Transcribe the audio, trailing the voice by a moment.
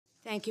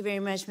Thank you very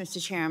much, Mr.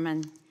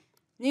 Chairman.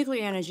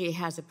 Nuclear energy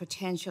has the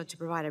potential to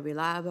provide a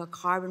reliable,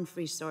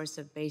 carbon-free source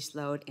of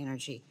baseload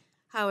energy.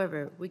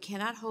 However, we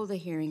cannot hold a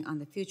hearing on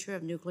the future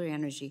of nuclear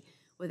energy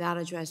without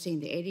addressing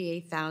the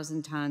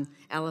 88,000-ton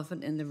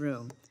elephant in the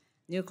room,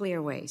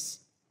 nuclear waste.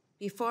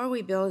 Before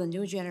we build a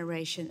new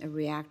generation of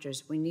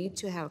reactors, we need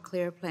to have a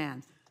clear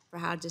plan for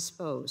how to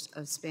dispose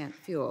of spent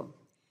fuel.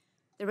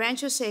 The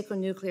Rancho Seco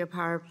nuclear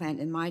power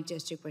plant in my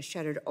district was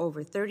shuttered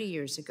over 30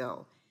 years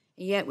ago,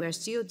 and yet we are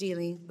still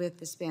dealing with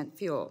the spent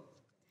fuel.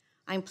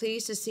 I'm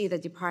pleased to see the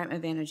Department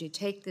of Energy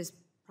take this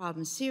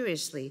problem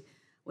seriously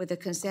with a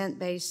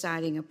consent-based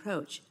siting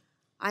approach.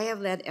 I have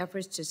led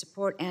efforts to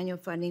support annual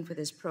funding for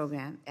this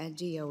program at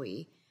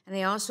DOE, and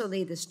I also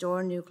lead the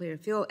Store Nuclear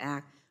Fuel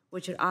Act,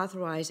 which would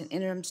authorize an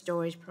interim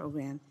storage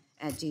program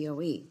at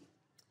DOE.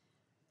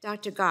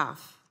 Dr.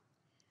 Goff,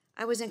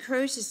 I was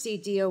encouraged to see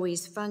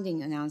DOE's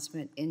funding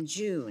announcement in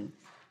June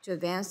to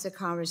advance the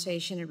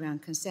conversation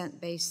around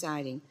consent-based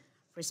siting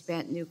for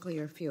spent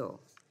nuclear fuel.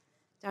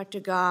 Dr.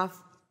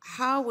 Goff,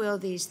 how will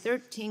these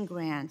 13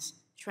 grants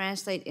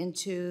translate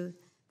into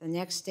the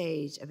next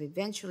stage of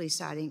eventually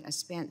siting a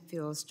spent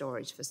fuel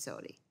storage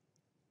facility?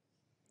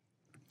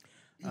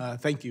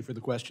 Thank you for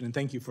the question, and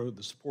thank you for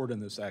the support in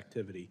this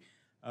activity.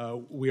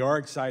 We are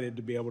excited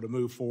to be able to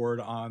move forward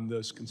on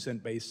this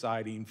consent-based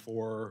siting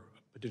for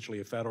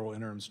potentially a federal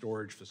interim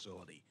storage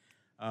facility.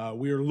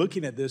 We are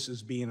looking at this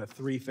as being a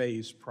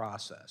three-phase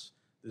process.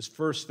 This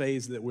first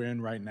phase that we're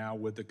in right now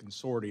with the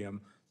consortium,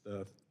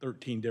 the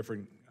 13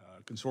 different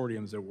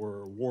consortiums that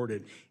were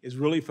awarded, is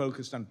really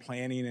focused on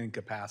planning and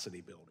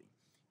capacity building.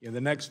 The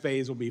next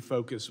phase will be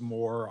focused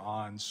more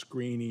on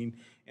screening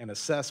and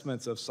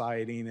assessments of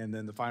siting, and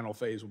then the final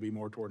phase will be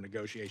more toward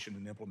negotiation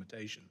and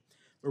implementation.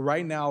 But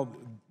right now,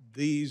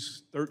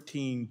 these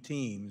 13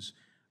 teams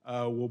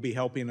will be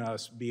helping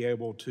us be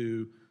able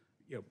to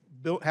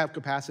have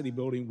capacity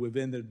building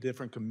within the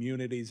different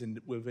communities and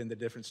within the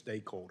different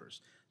stakeholders.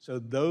 So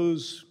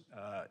those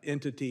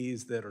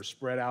entities that are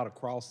spread out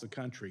across the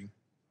country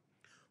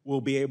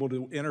will be able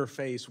to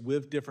interface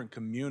with different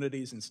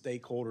communities and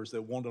stakeholders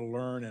that want to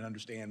learn and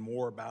understand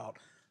more about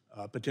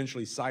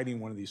potentially siting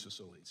one of these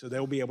facilities. So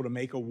they'll be able to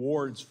make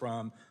awards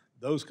from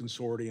those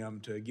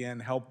consortium to, again,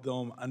 help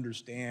them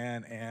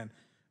understand and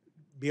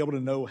be able to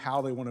know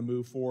how they want to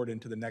move forward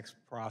into the next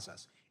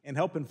process, and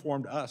help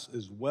inform us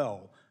as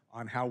well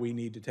on how we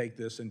need to take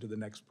this into the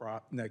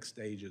next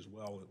stage as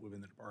well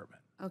within the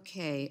department.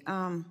 Okay.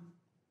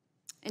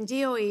 In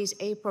DOE's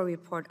April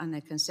report on the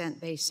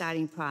consent-based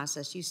siting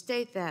process, you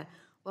state that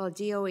while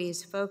DOE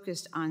is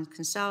focused on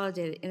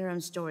consolidated interim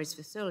storage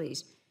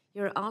facilities,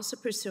 you're also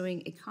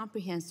pursuing a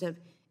comprehensive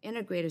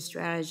integrated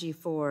strategy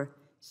for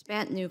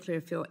spent nuclear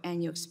fuel,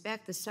 and you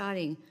expect the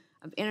siting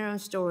of interim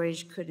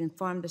storage could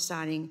inform the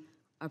siting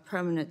of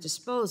permanent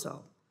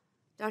disposal.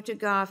 Dr.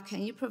 Goff,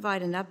 can you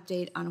provide an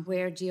update on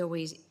where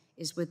DOE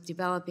is with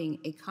developing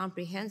a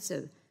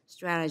comprehensive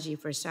strategy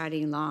for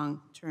siting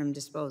long-term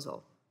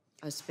disposal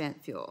of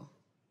spent fuel?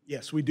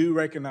 Yes, we do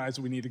recognize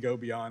that we need to go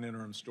beyond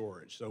interim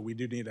storage. So we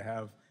do need to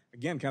have,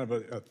 again, kind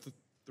of a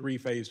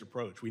three-phased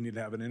approach. We need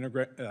to have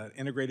an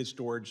integrated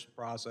storage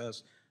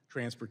process,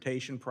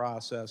 transportation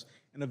process,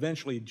 and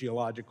eventually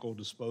geological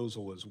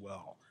disposal as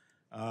well.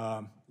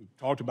 We've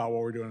talked about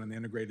what we're doing in the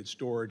integrated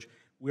storage.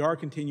 We are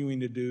continuing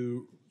to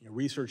do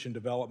research and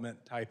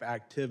development type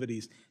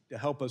activities to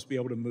help us be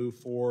able to move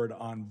forward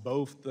on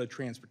both the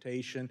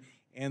transportation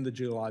and the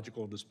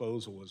geological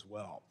disposal as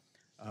well.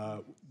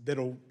 That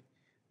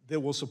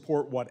will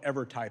support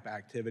whatever type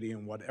activity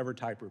and whatever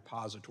type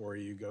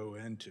repository you go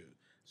into.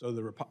 So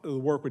the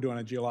work we're doing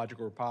on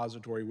geological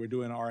repository, we're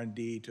doing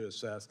R&D to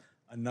assess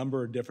a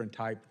number of different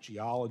type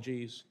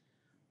geologies.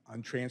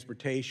 On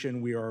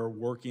transportation, we are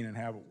working and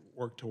have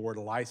worked toward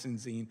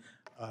licensing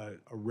a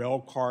rail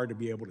car to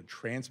be able to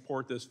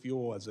transport this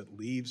fuel as it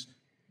leaves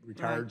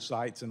retired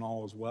sites and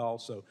all as well.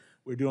 So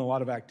we're doing a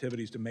lot of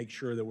activities to make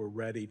sure that we're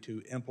ready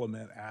to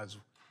implement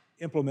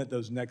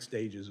those next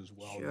stages as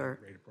well in the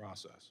integrated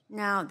process.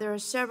 Now, there are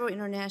several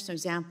international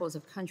examples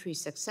of countries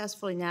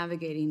successfully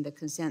navigating the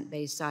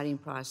consent-based siting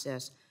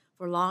process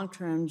for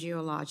long-term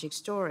geologic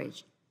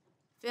storage.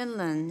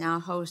 Finland now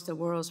hosts the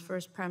world's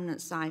first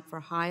permanent site for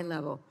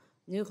high-level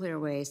nuclear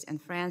waste,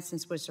 and France and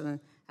Switzerland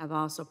have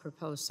also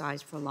proposed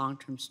sites for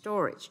long-term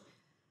storage.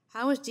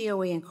 How is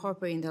DOE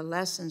incorporating the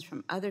lessons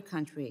from other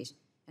countries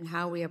and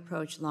how we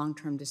approach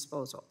long-term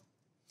disposal?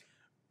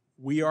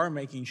 We are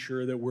making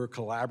sure that we're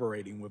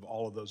collaborating with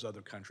all of those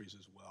other countries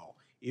as well.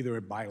 Either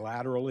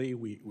bilaterally,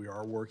 we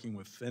are working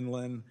with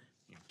Finland,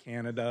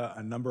 Canada,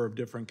 a number of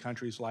different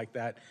countries like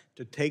that,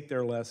 to take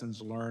their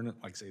lessons learned,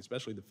 like say,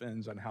 especially the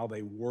Finns, on how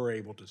they were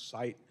able to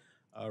site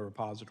a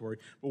repository.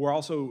 But we're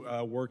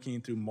also working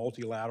through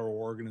multilateral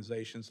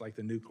organizations like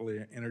the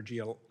Nuclear Energy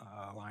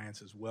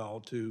Alliance as well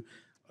to,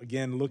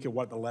 again, look at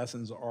what the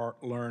lessons are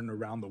learned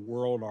around the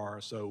world are,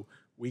 so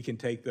we can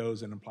take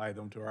those and apply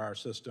them to our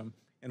system,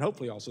 and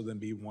hopefully also then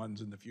be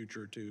ones in the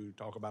future to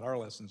talk about our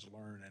lessons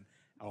learned and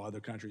how other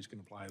countries can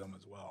apply them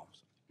as well.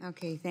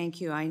 Okay, thank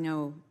you. I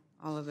know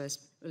all of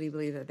us really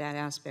believe that that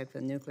aspect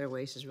of nuclear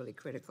waste is really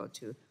critical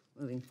to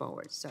moving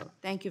forward. So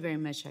thank you very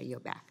much. I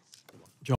yield back.